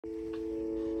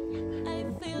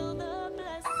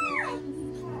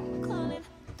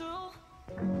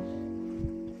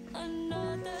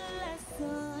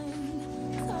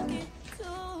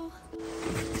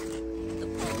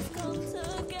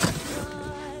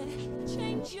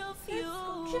change your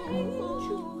fuel,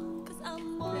 'cause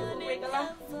I'm wanting to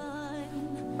have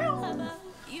fun. How about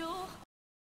you?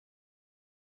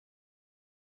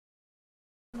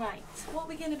 Right, what are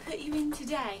we going to put you in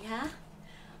today, huh?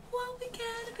 What are we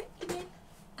going to put you in?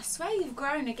 I swear you've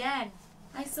grown again.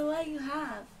 I swear you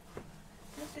have.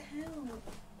 What the hell?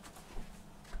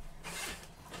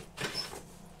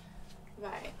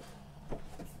 Right.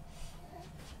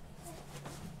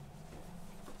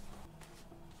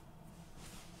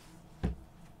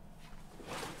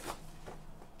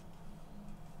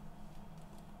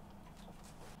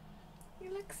 You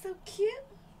look so cute.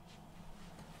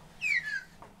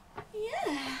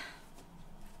 Yeah.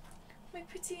 My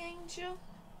pretty angel.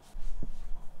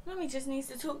 Mummy just needs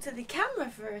to talk to the camera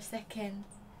for a second.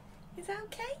 Is that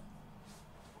okay?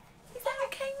 Is that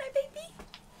okay, my baby?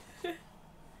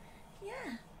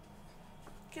 Yeah.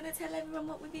 Gonna tell everyone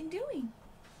what we've been doing.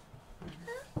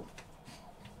 Huh?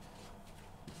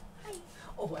 Hi.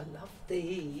 Oh, I love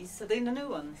these. Are they the new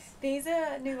ones? These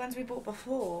are new ones we bought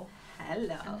before.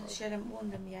 Hello. She hadn't worn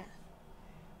them yet.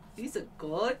 These are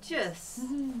gorgeous.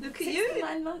 Look at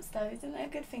 69 you. months though, isn't that a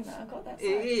good thing that I got that size?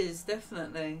 It is,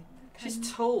 definitely. She's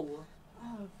tall.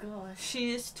 Oh gosh.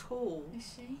 She is tall.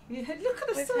 Is she? Yeah, look at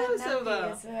the With size her of nappy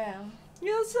her. as well.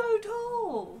 You're so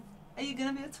tall. Are you going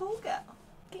to be a tall girl?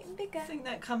 Getting bigger. I think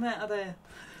that come out of there.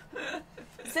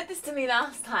 You said this to me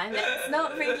last time. Let's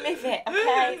not relive it,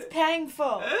 okay? It's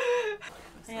painful. I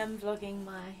am vlogging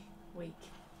my week,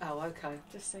 Oh, okay.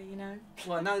 just so you know.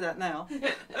 Well, I know that now.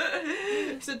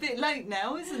 It's a bit late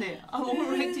now, isn't it? I'm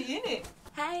already in it.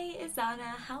 Hey, it's Anna.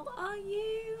 How are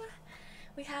you?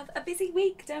 We have a busy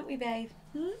week, don't we, babe?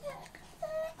 Hmm?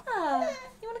 Oh,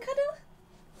 you want to cuddle?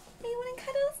 Are you wanting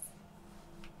cuddles?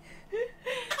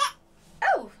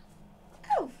 Oh!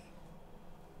 Oh!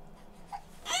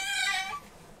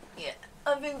 Yeah,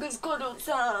 I think it's cuddle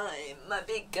time, my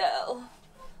big girl.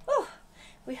 Oh,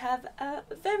 we have a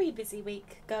very busy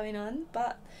week going on,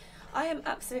 but I am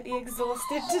absolutely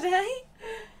exhausted today.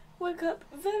 Woke up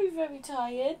very, very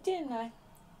tired, didn't I?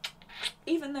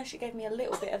 Even though she gave me a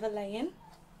little bit of a lay-in.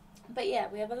 But yeah,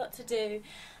 we have a lot to do,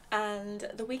 and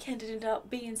the weekend ended up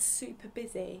being super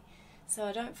busy, so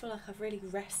I don't feel like I've really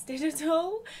rested at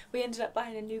all. We ended up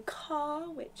buying a new car,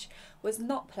 which was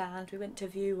not planned. We went to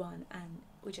view one and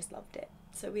we just loved it,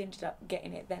 so we ended up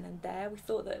getting it then and there. We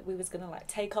thought that we was gonna like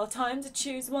take our time to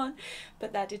choose one,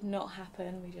 but that did not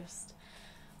happen. We just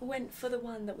went for the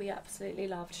one that we absolutely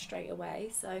loved straight away,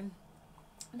 so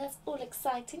that's all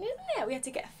exciting, isn't it? We had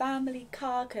to get a family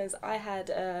car because I had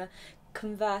a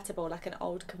convertible, like an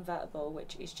old convertible,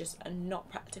 which is just not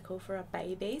practical for a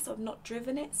baby, so I've not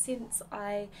driven it since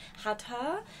I had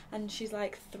her, and she's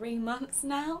like 3 months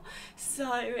now, so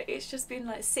it's just been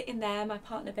like sitting there. My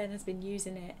partner Ben has been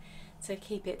using it to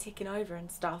keep it ticking over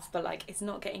and stuff, but like it's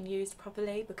not getting used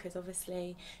properly because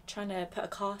obviously trying to put a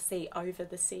car seat over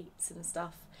the seats and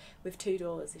stuff with 2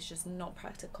 doors is just not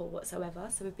practical whatsoever.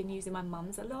 So we've been using my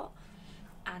mum's a lot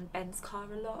and Ben's car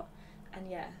a lot, and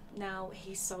yeah, now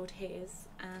he's sold his,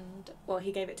 and well,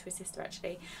 he gave it to his sister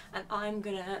actually, and I'm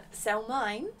gonna sell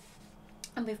mine,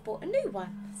 and we've bought a new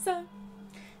one, so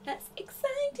that's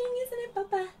exciting, isn't it,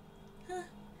 Papa? Huh?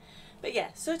 But yeah,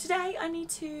 so today I need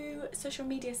to social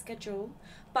media schedule,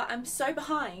 but I'm so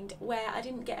behind where I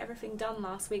didn't get everything done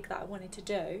last week that I wanted to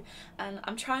do, and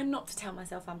I'm trying not to tell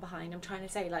myself I'm behind. I'm trying to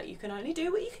say, like, you can only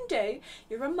do what you can do.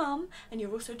 You're a mum and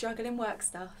you're also juggling work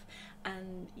stuff,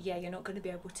 and yeah, you're not going to be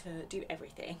able to do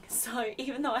everything. So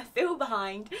even though I feel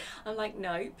behind, I'm like,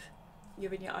 nope,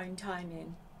 you're in your own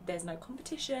timing. There's no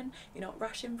competition, you're not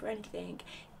rushing for anything.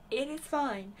 It is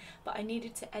fine, but I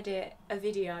needed to edit a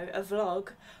video, a vlog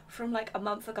from like a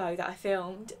month ago that I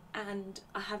filmed, and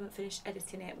I haven't finished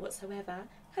editing it whatsoever.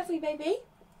 Have we, baby?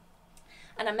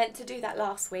 And I meant to do that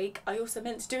last week. I also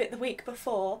meant to do it the week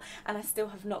before, and I still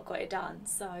have not got it done.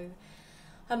 So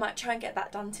I might try and get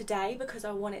that done today because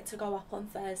I want it to go up on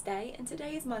Thursday, and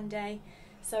today is Monday.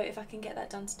 So if I can get that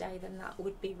done today, then that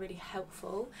would be really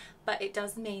helpful. But it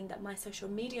does mean that my social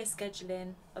media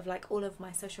scheduling of like all of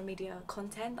my social media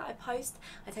content that I post,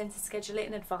 I tend to schedule it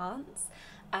in advance.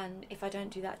 And if I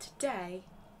don't do that today,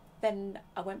 then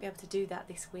I won't be able to do that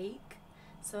this week.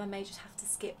 So I may just have to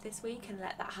skip this week and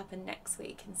let that happen next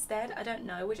week instead. I don't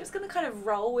know. We're just going to kind of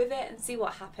roll with it and see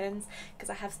what happens, because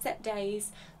I have set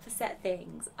days for set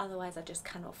things. Otherwise, I just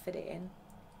cannot fit it in.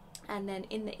 And then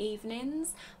in the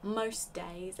evenings, most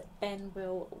days, Ben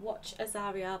will watch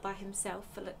Azaria by himself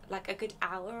for like a good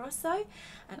hour or so,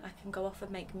 and I can go off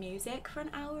and make music for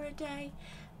an hour a day.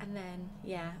 And then,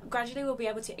 yeah, gradually we'll be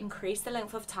able to increase the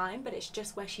length of time, but it's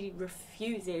just where she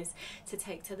refuses to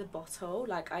take to the bottle.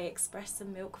 Like, I express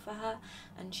some milk for her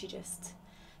and she just...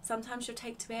 Sometimes she'll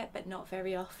take to it, but not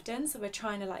very often. So we're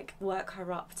trying to like work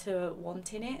her up to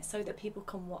wanting it so that people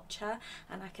can watch her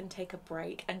and I can take a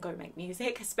break and go make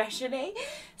music, especially.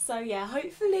 So yeah,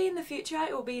 hopefully in the future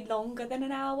it will be longer than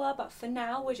an hour, but for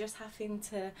now we're just having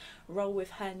to roll with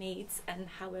her needs and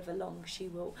however long she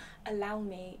will allow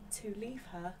me to leave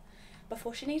her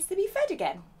before she needs to be fed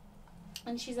again.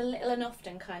 And she's a little and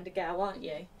often kind of girl, aren't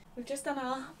you? We've just done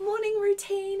our morning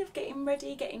routine of getting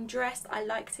ready, getting dressed. I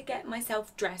like to get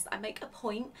myself dressed. I make a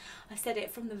point, I said it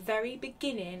from the very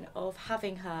beginning of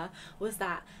having her, was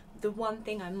that the one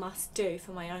thing I must do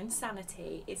for my own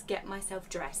sanity is get myself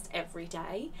dressed every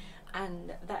day.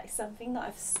 And that is something that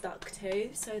I've stuck to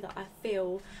so that I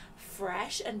feel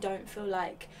fresh and don't feel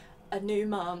like a new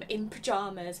mum in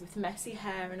pyjamas with messy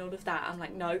hair and all of that. I'm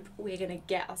like, nope, we're gonna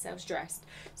get ourselves dressed.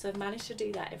 So I've managed to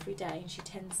do that every day, and she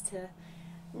tends to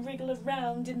wriggle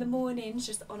around in the mornings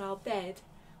just on our bed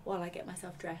while I get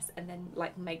myself dressed and then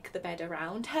like make the bed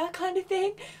around her kind of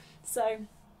thing. So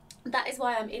that is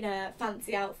why I'm in a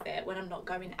fancy outfit when I'm not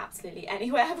going absolutely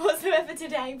anywhere whatsoever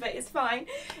today, but it's fine.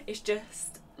 It's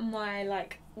just my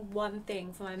like one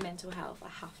thing for my mental health I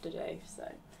have to do.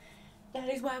 So that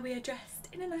is why we are dressed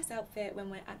in a nice outfit when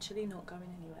we're actually not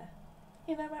going anywhere.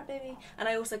 Is that right, baby? And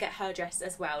I also get her dressed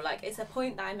as well. Like, it's a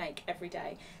point that I make every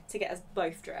day to get us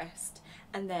both dressed,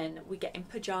 and then we get in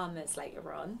pyjamas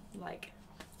later on. Like,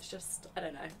 it's just, I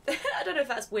don't know. I don't know if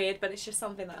that's weird, but it's just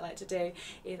something that I like to do,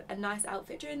 is a nice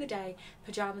outfit during the day,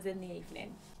 pyjamas in the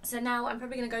evening. So now I'm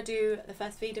probably going to go do the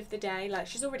first feed of the day. Like,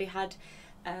 she's already had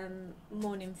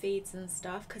morning feeds and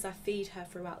stuff because I feed her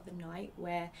throughout the night,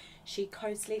 where she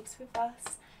co-sleeps with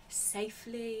us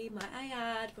safely, might I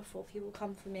add, before people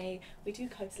come for me. We do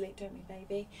co-sleep, don't we,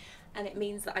 baby? And it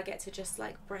means that I get to just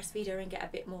like breastfeed her and get a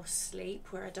bit more sleep,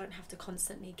 where I don't have to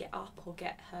constantly get up or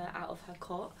get her out of her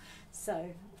cot.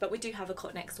 So, but we do have a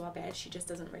cot next to our bed, she just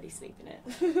doesn't really sleep in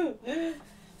it.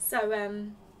 So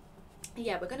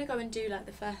yeah, we're gonna go and do like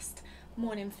the first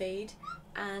morning feed,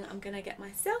 and I'm gonna get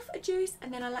myself a juice,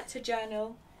 and then I like to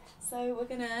journal, so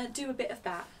we're gonna do a bit of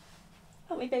that,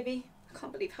 aren't we, baby? I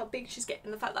can't believe how big she's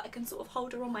getting. The fact that I can sort of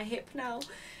hold her on my hip now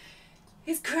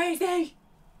is crazy.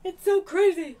 It's so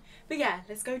crazy. But yeah,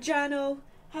 let's go journal,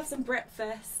 have some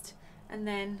breakfast, and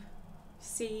then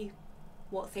see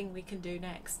what thing we can do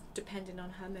next, depending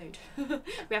on her mood.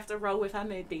 We have to roll with her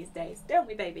mood these days, don't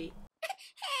we, baby?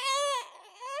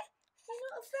 You're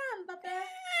not a fan, Bubba.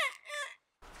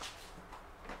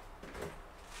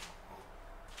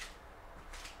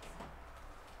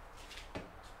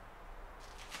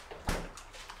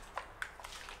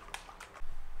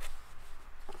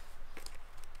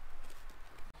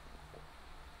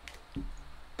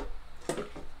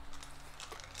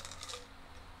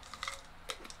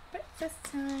 Breakfast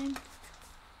time.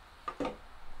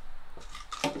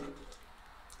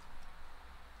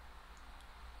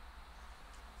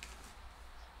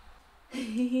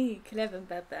 Clever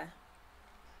Bubba.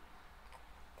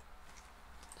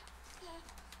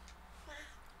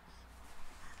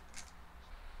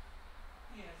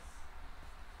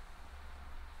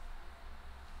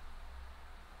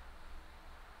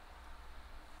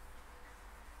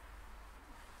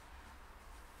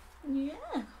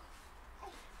 Yeah.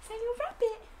 So you're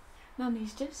rabbit.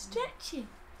 Mummy's just stretching.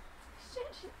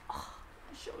 Stretching. Oh,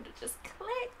 my shoulder just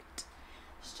clicked.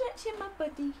 Stretching my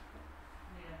body.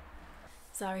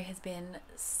 Zari has been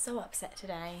so upset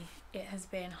today. It has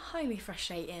been highly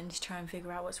frustrating to try and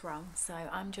figure out what's wrong. So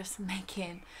I'm just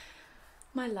making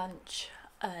my lunch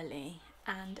early,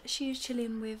 and she is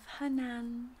chilling with her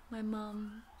nan, my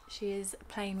mum. She is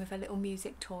playing with a little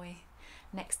music toy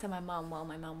next to my mum while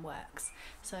my mum works.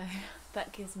 So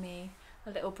that gives me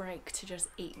a little break to just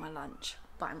eat my lunch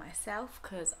by myself,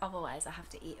 because otherwise I have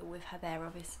to eat it with her there,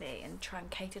 obviously, and try and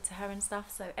cater to her and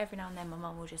stuff. So every now and then my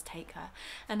mum will just take her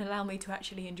and allow me to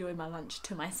actually enjoy my lunch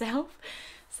to myself.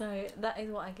 So that is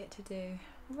what I get to do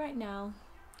right now,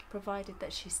 provided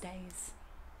that she stays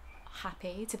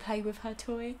happy to play with her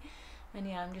toy. And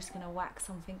yeah, I'm just gonna whack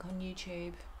something on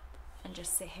YouTube and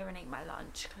just sit here and eat my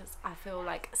lunch, because I feel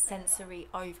like sensory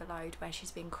overload, where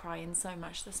she's been crying so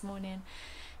much this morning.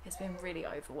 It's been really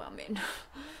overwhelming.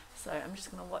 So I'm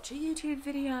just gonna watch a YouTube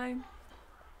video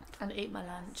and eat my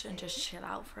lunch and just chill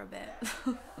out for a bit.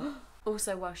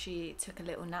 Also, while she took a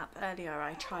little nap earlier,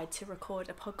 I tried to record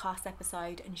a podcast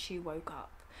episode and she woke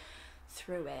up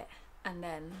through it and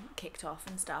then kicked off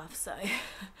and stuff, so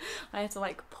I had to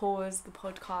like pause the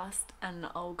podcast, and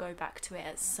I'll go back to it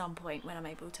at some point when I'm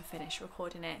able to finish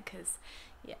recording it, because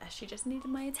yeah, she just needed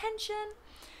my attention,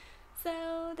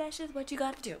 so that's just what you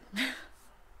gotta do.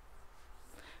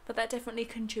 But that definitely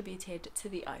contributed to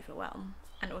the overwhelm,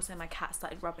 and also my cat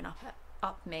started rubbing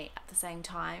up me at the same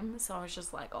time, so I was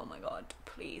just like, oh my god,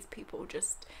 please people,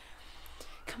 just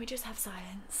can we just have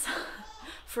silence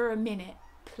for a minute,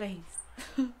 please?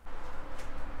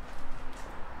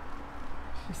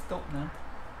 She stopped now.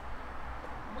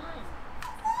 1,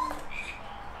 2,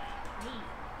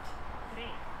 3,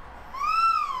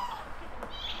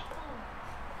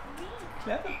 4.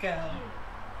 Clever girl.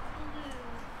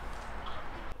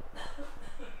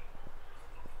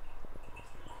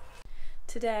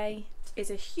 Today is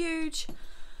a huge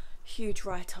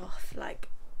write-off, like,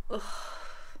 ugh.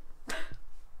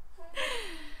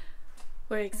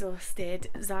 We're exhausted.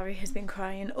 Zari has been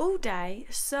crying all day,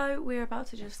 so we're about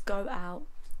to just go out,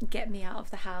 get me out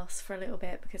of the house for a little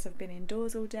bit, because I've been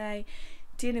indoors all day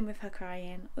dealing with her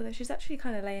crying, although she's actually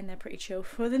kind of laying there pretty chill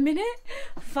for the minute,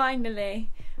 finally.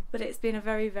 But it's been a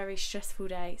very stressful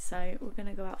day, so we're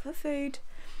gonna go out for food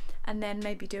and then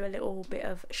maybe do a little bit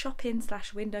of shopping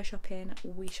 / window shopping.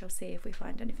 We shall see if we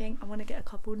find anything. I want to get a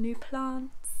couple new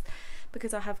plants,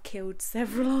 because I have killed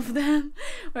several of them,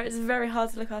 where it's very hard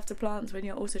to look after plants when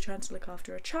you're also trying to look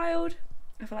after a child.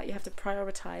 I feel like you have to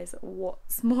prioritise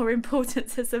what's more important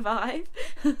to survive.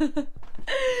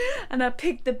 And I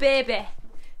picked the baby,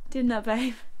 didn't I,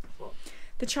 babe? What?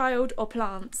 The child or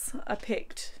plants? I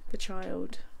picked the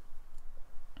child.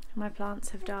 My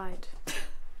plants have died.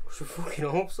 I fucking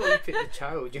hope so. You pick the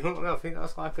child. You know what I mean? I think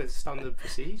that's like a standard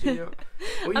procedure. You know?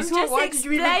 Well, I'm just why did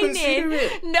you even consider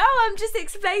it? No, I'm just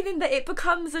explaining that it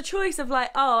becomes a choice of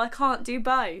like, oh, I can't do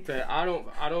both. But I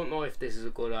don't know if this is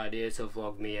a good idea to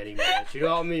vlog me anymore. Do you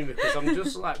know what I mean? Because I'm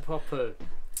just like proper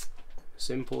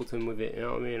simpleton with it. You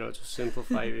know what I mean? I just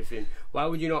simplify everything. Why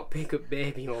would you not pick a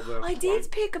baby over a I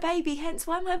did pick a baby, hence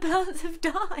why my plants have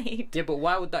died. Yeah, but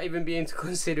why would that even be into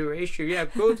consideration? Yeah,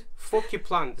 good. Fuck your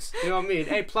plants. You know what I mean?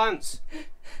 Hey, plants.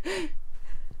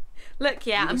 Look,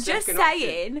 yeah, You're I'm the just second option.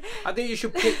 saying. I think you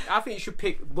should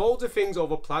pick loads of things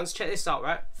over plants. Check this out,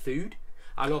 right? Food.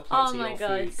 I know plants Oh are my your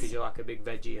God. food because you're like a big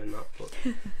veggie and that, but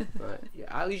right, yeah,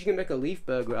 at least you can make a leaf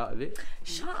burger out of it.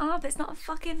 Shut up, it's not a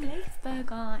fucking leaf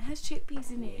burger. It has chickpeas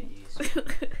in it.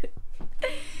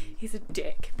 He's a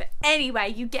dick. But anyway,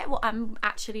 you get what I'm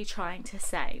actually trying to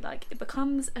say. Like, it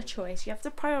becomes a choice. You have to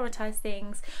prioritise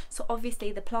things. So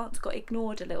obviously the plants got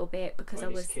ignored a little bit because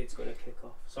This kid's gonna kick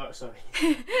off. Sorry.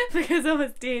 because I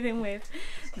was dealing with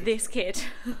this kid.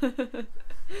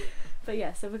 But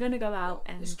yeah, so we're gonna go out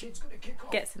and This kid's gonna kick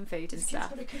off. get some food and This stuff.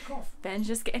 kid's gonna kick off. Ben's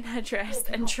just getting her dressed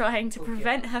and trying to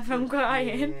prevent her from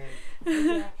crying.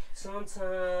 Yeah.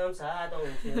 Sometimes I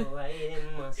don't feel right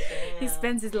in myself. He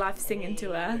spends his life singing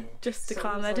to her just to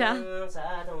calm her down. Sometimes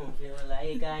I don't feel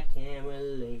like I can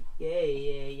relate.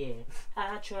 Yeah.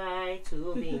 I try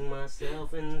to be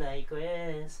myself and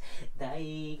digress.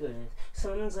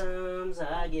 Sometimes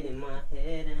I get in my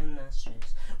head and I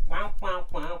stress. Wow,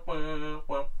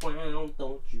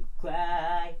 don't you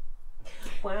cry.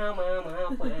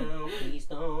 Wow, please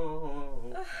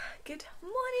don't. Good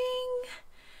morning.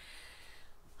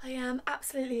 I am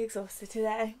absolutely exhausted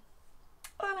today.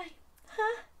 Am I?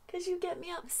 Huh? Because you get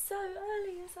me up so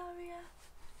early,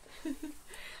 Azaria.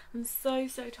 I'm so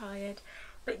tired.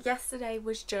 But yesterday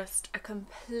was just a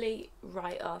complete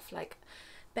write-off. Like,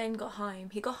 Ben got home.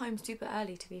 He got home super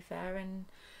early, to be fair, and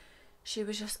she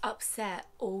was just upset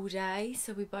all day.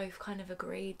 So we both kind of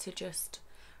agreed to just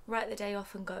write the day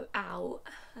off and go out,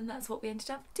 and that's what we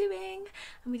ended up doing.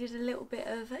 And we did a little bit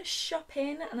of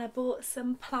shopping, and I bought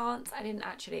some plants. I didn't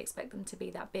actually expect them to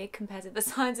be that big compared to the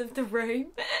size of the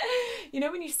room. You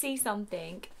know when you see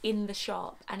something in the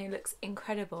shop and it looks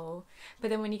incredible, but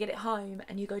then when you get it home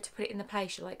and you go to put it in the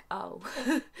place, you're like, oh,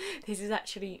 this is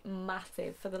actually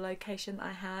massive for the location that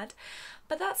I had.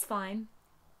 But that's fine.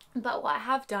 But what I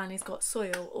have done is got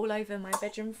soil all over my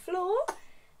bedroom floor.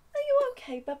 Are you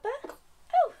okay, Bubba?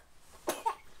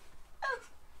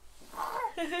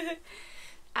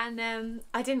 And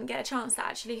I didn't get a chance to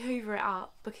actually hoover it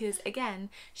up because, again,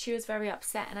 she was very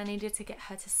upset and I needed to get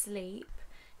her to sleep.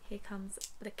 Here comes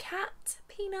the cat.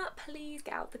 Peanut, please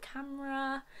get out the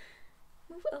camera.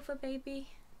 Move over, baby.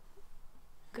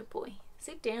 Good boy.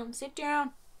 Sit down, sit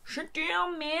down. Sit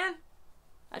down, man.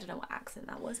 I don't know what accent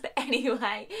that was, but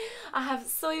anyway, I have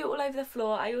soil all over the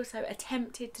floor. I also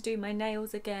attempted to do my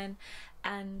nails again,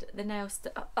 and the nails...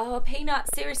 Oh,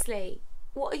 Peanut, seriously.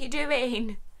 What are you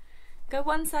doing? Go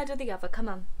one side or the other. Come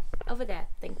on. Over there.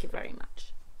 Thank you very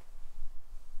much.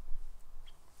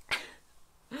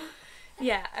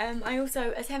 Yeah, I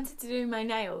also attempted to do my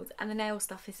nails, and the nail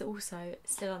stuff is also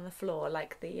still on the floor,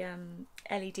 like the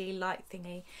LED light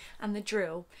thingy, and the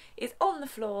drill is on the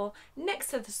floor next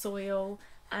to the soil.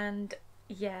 And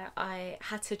yeah, I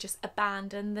had to just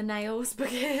abandon the nails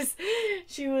because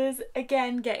she was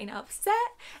again getting upset.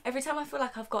 Every time I feel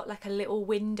like I've got like a little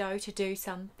window to do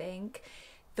something,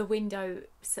 the window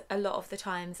a lot of the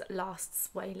times lasts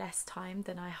way less time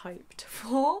than I hoped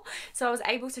for. So I was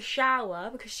able to shower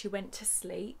because she went to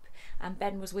sleep, and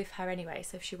Ben was with her anyway,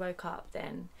 so if she woke up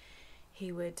then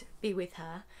he would be with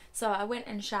her. So I went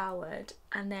and showered,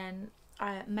 and then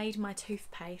I made my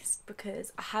toothpaste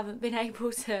because I haven't been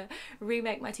able to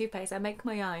remake my toothpaste. I make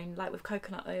my own, like with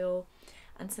coconut oil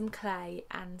and some clay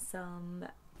and some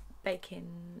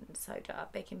baking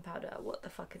powder, what the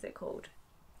fuck is it called?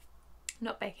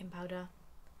 Not baking powder,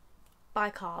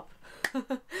 bicarb,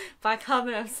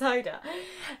 bicarbonate of soda.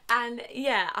 And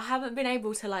yeah, I haven't been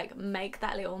able to like make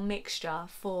that little mixture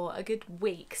for a good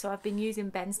week, so I've been using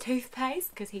Ben's toothpaste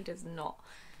because he does not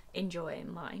enjoy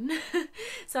mine.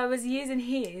 So I was using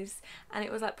his, and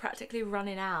it was like practically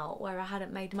running out where I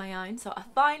hadn't made my own. So I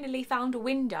finally found a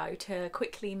window to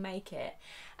quickly make it,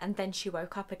 and then she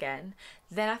woke up again.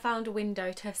 Then I found a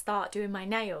window to start doing my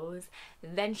nails.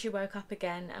 Then she woke up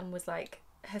again and was like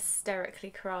hysterically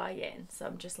crying. So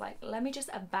I'm just like, let me just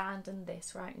abandon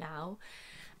this right now.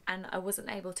 And I wasn't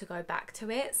able to go back to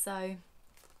it, so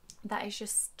that is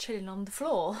just chilling on the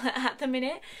floor at the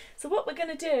minute. So what we're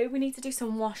going to do, we need to do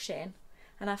some washing.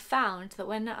 And I found that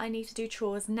when I need to do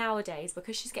chores nowadays,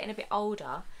 because she's getting a bit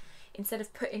older, instead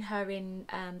of putting her in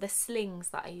the slings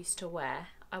that I used to wear,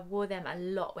 I wore them a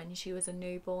lot when she was a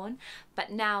newborn, but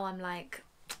now I'm like,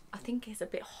 I think it's a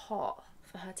bit hot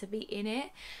for her to be in it.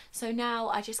 So now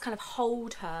I just kind of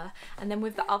hold her, and then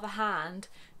with the other hand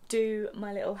do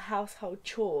my little household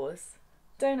chores,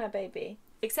 don't I, baby?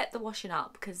 Except the washing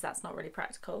up, because that's not really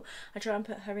practical. I try and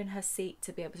put her in her seat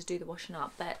to be able to do the washing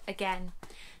up, but again,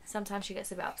 sometimes she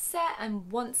gets a bit upset and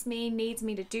needs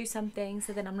me to do something,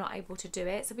 so then I'm not able to do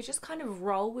it. So we just kind of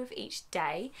roll with each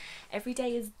day. Every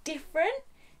day is different,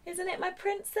 isn't it, my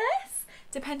princess?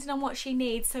 Depending on what she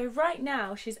needs. So right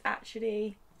now she's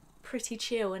actually pretty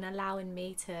chill and allowing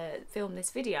me to film this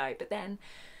video, but then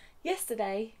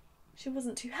yesterday she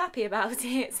wasn't too happy about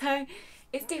it. So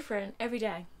it's different every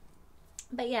day.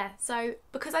 But yeah, so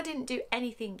because I didn't do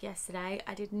anything yesterday,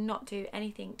 I did not do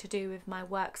anything to do with my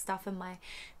work stuff and my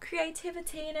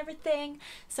creativity and everything.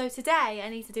 So today I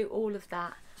need to do all of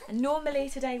that. And normally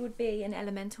today would be an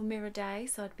elemental mirror day,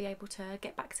 so I'd be able to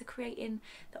get back to creating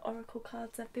the oracle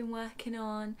cards I've been working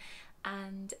on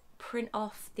and print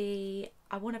off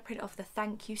I want to print off the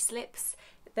thank you slips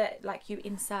that like you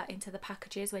insert into the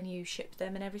packages when you ship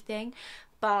them and everything.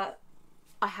 But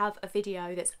I have a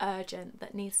video that's urgent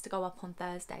that needs to go up on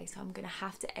Thursday, so I'm going to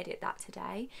have to edit that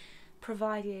today,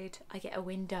 provided I get a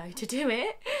window to do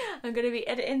it. I'm going to be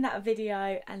editing that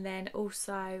video, and then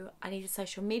also I need a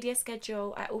social media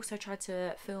schedule. I also tried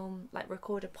to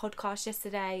record a podcast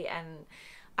yesterday, and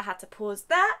I had to pause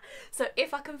that. So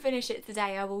if I can finish it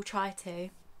today, I will try to,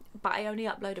 but I only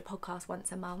upload a podcast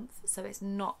once a month, so it's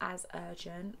not as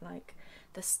urgent. Like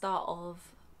the start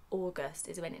of August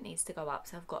is when it needs to go up,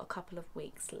 so I've got a couple of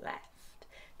weeks left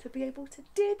to be able to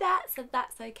do that, so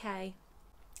that's okay.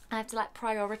 I have to like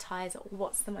prioritise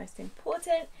what's the most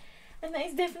important, and that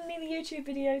is definitely the YouTube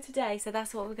video today, so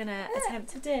that's what we're gonna attempt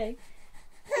to do, isn't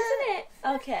it?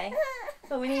 Okay,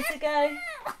 but we need to go.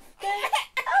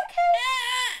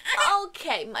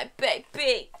 Okay, my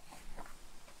baby.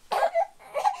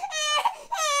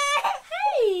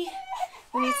 Hey,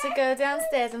 we need to go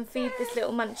downstairs and feed this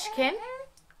little munchkin.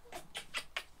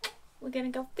 We're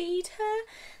going to go feed her,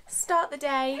 start the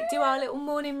day, do our little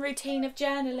morning routine of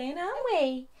journaling, aren't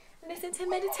we? Listen to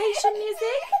meditation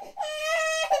music.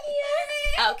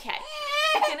 Yeah. Okay,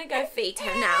 we're going to go feed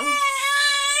her now.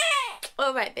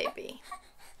 All right, baby.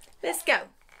 Let's go.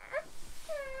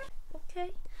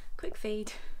 Okay, quick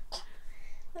feed.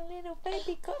 The little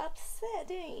baby got upset,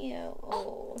 didn't you?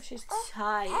 Oh, she's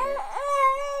tired.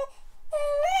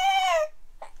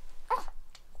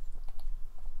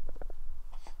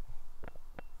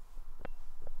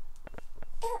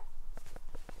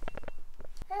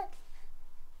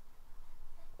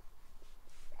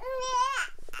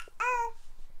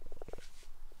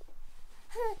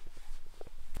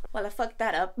 Well, I fucked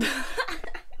that up.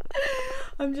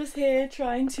 I'm just here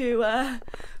trying to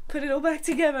put it all back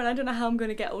together, and I don't know how I'm going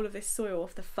to get all of this soil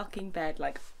off the fucking bed.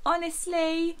 Like,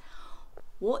 honestly,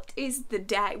 what is the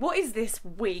day? What is this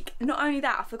week? Not only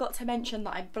that, I forgot to mention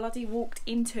that I bloody walked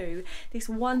into this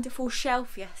wonderful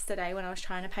shelf yesterday when I was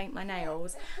trying to paint my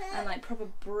nails and like proper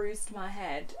bruised my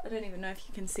head. I don't even know if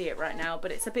you can see it right now,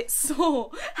 but it's a bit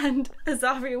sore. And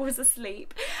Azaria was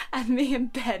asleep and me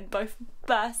and Ben both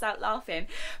burst out laughing,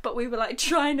 but we were like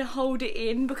trying to hold it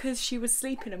in because she was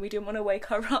sleeping and we didn't want to wake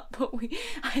her up, but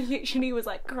I literally was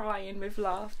like crying with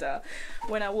laughter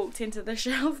when I walked into the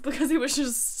shelf because it was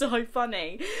just so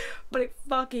funny, but it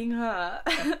fucking hurt.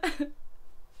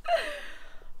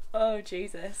 Oh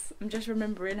Jesus, I'm just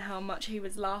remembering how much he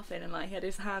was laughing and like he had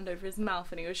his hand over his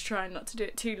mouth and he was trying not to do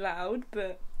it too loud,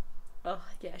 but oh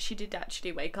yeah, she did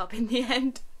actually wake up in the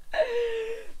end.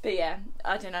 But yeah,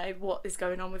 I don't know what is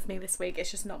going on with me this week,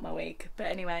 it's just not my week. But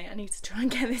anyway, I need to try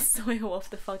and get this soil off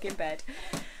the fucking bed.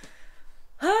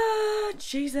 Ah,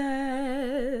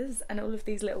 Jesus. And all of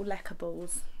these little lecker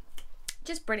balls.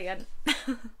 Just brilliant.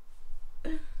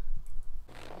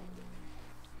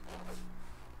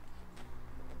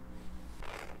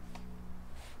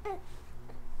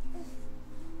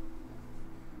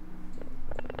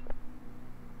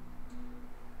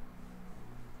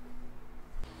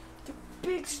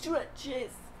 Big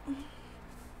stretches.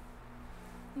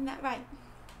 Isn't that right?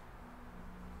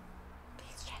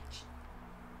 Big stretch.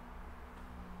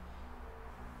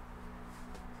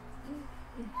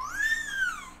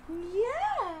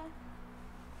 Yeah.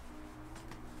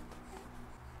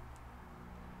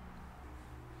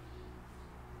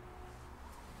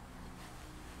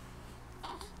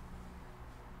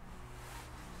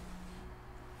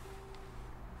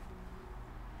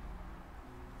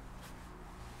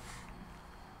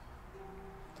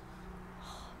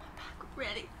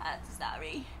 Really hurts,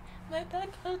 sorry. My back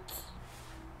hurts.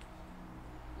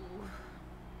 Ooh.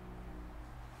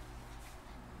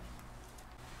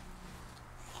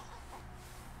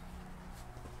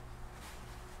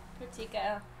 Pretty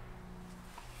girl.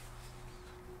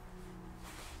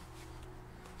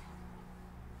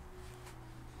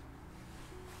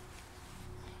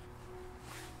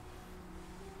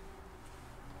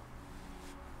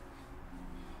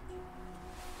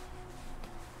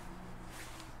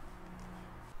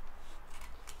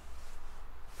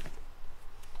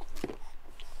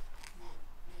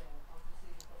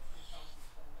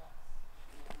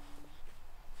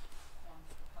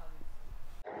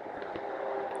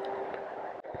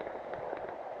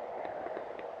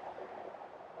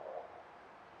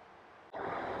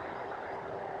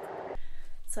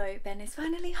 So Ben is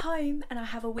finally home and I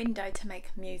have a window to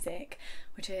make music,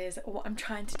 which is what I'm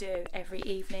trying to do every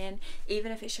evening,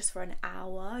 even if it's just for an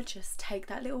hour. Just take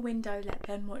that little window, let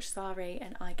Ben watch Sari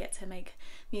and I get to make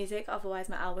music. Otherwise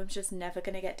my album's just never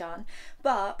gonna get done.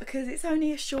 But because it's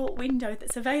only a short window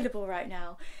that's available right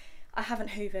now, I haven't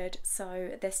hoovered,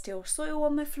 so there's still soil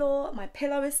on my floor. My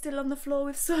pillow is still on the floor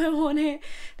with soil on it.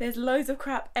 There's loads of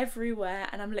crap everywhere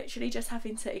and I'm literally just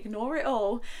having to ignore it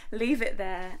all, leave it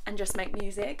there and just make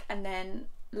music. And then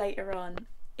later on,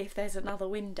 if there's another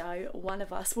window, one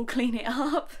of us will clean it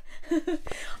up.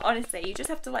 Honestly, you just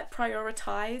have to like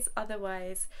prioritize,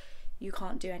 otherwise you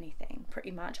can't do anything pretty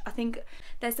much. I think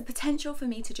there's the potential for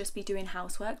me to just be doing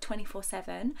housework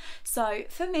 24/7. So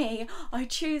for me, I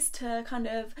choose to kind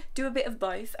of do a bit of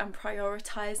both and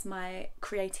prioritize my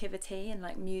creativity and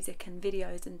like music and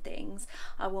videos and things.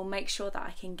 I will make sure that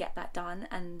I can get that done,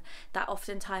 and that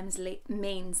oftentimes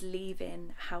means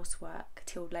leaving housework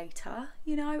till later,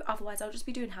 you know, otherwise I'll just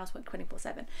be doing housework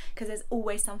 24/7 because there's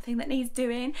always something that needs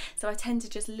doing. So I tend to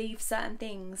just leave certain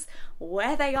things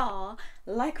where they are,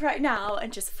 like right now,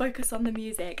 and just focus on the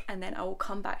music, and then I will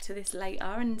come back to this later.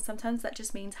 And sometimes that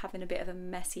just means having a bit of a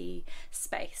messy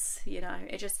space, you know,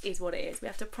 it just is what it is. We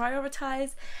have to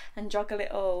prioritize and juggle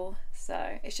it all,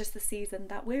 so it's just the season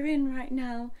that we're in right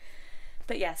now.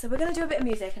 But yeah, so we're gonna do a bit of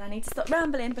music and I need to stop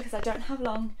rambling because I don't have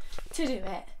long to do it.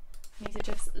 I need to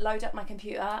just load up my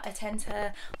computer. I tend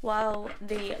to, while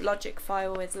the Logic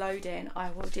file is loading, I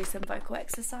will do some vocal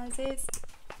exercises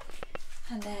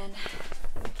and then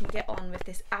we can get on with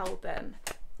this album.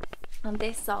 On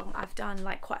this song I've done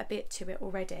like quite a bit to it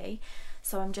already,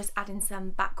 so I'm just adding some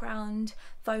background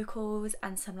vocals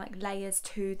and some like layers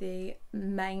to the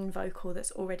main vocal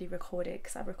that's already recorded,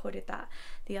 because I recorded that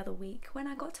the other week when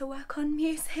I got to work on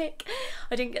music.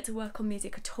 I didn't get to work on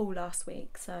music at all last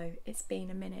week, so it's been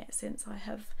a minute since I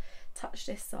have touched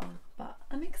this song, but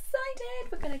I'm excited.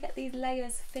 We're gonna get these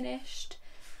layers finished.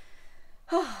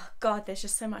 Oh god, there's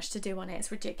just so much to do on it,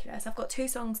 it's ridiculous. I've got 2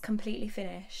 songs completely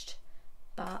finished,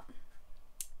 but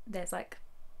there's like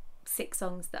 6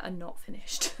 songs that are not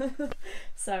finished.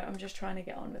 So I'm just trying to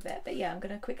get on with it. But yeah, I'm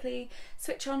going to quickly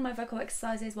switch on my vocal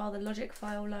exercises while the Logic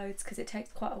file loads, because it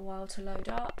takes quite a while to load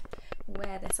up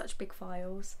where they're such big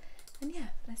files. And yeah,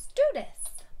 let's do this.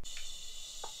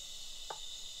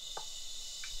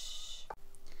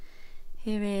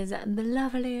 Here is the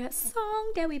lovely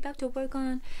song that we're about to work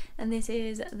on, and this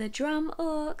is the drum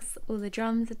aux. All the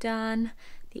drums are done,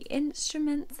 the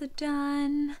instruments are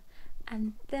done,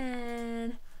 and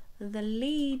then the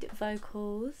lead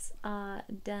vocals are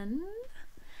done,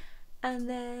 and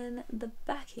then the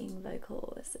backing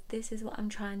vocals. This is what I'm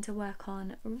trying to work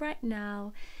on right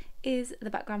now, is the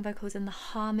background vocals and the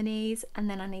harmonies, and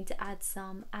then I need to add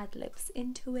some ad-libs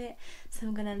into it. So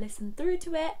I'm gonna listen through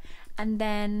to it and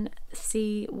then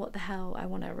see what the hell I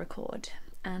want to record.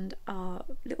 And our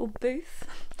little booth,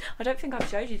 I don't think I've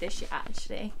showed you this yet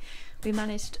actually. We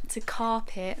managed to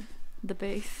carpet the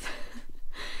booth.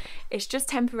 It's just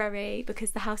temporary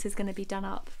because the house is going to be done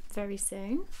up very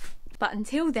soon. But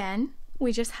until then,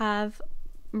 we just have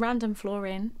random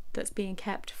flooring that's being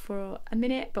kept for a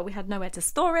minute, but we had nowhere to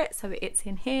store it, so it's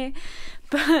in here.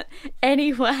 But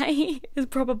anyway, it's a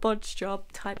proper bodge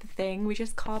job type of thing. We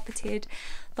just carpeted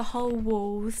the whole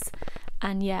walls,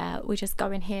 and yeah, we just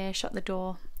go in here, shut the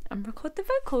door and record the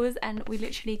vocals, and we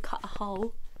literally cut a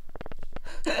hole.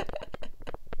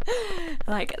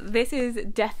 Like, this is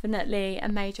definitely a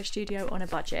major studio on a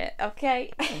budget,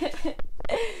 okay?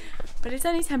 But it's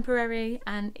only temporary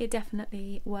and it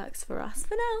definitely works for us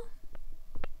for now.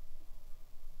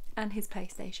 And his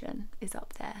PlayStation is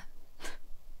up there.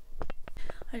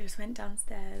 I just went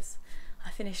downstairs. I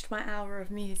finished my hour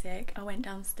of music. I went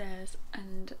downstairs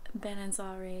and Ben and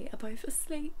Zari are both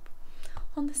asleep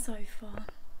on the sofa.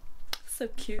 So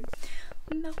cute.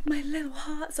 Melt my little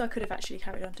heart. So I could have actually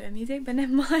carried on doing music, but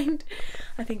never mind.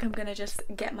 I think I'm gonna just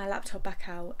get my laptop back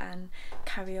out and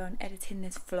carry on editing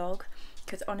this vlog,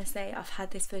 because honestly I've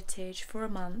had this footage for a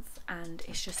month and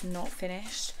it's just not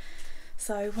finished.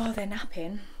 So while they're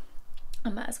napping, I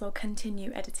might as well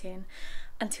continue editing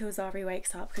until Zari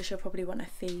wakes up, because she'll probably want a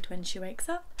feed when she wakes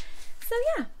up. So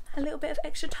yeah, a little bit of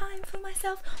extra time for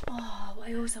myself. Oh, what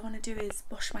I also want to do is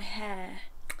wash my hair.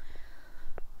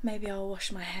 Maybe I'll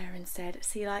wash my hair instead.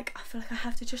 See, like, I feel like I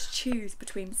have to just choose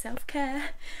between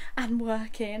self-care and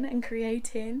working and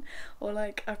creating, or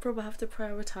like I probably have to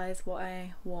prioritise what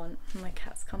I want. My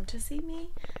cat's come to see me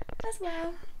as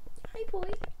well. Hi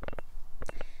boy.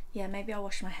 Yeah, maybe I'll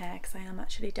wash my hair because I am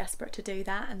actually desperate to do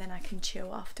that, and then I can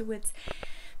chill afterwards.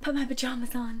 Put my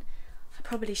pyjamas on. I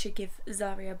probably should give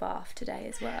Zari a bath today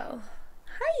as well.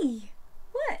 Hi!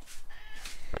 What?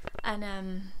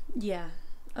 And yeah.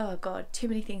 Oh god, too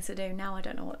many things to do. Now I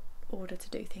don't know what order to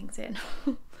do things in.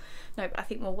 No, but I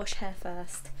think we'll wash hair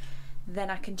first, then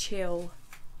I can chill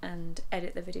and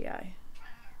edit the video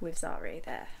with Zari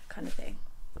there, kind of thing.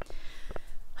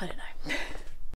 I don't know.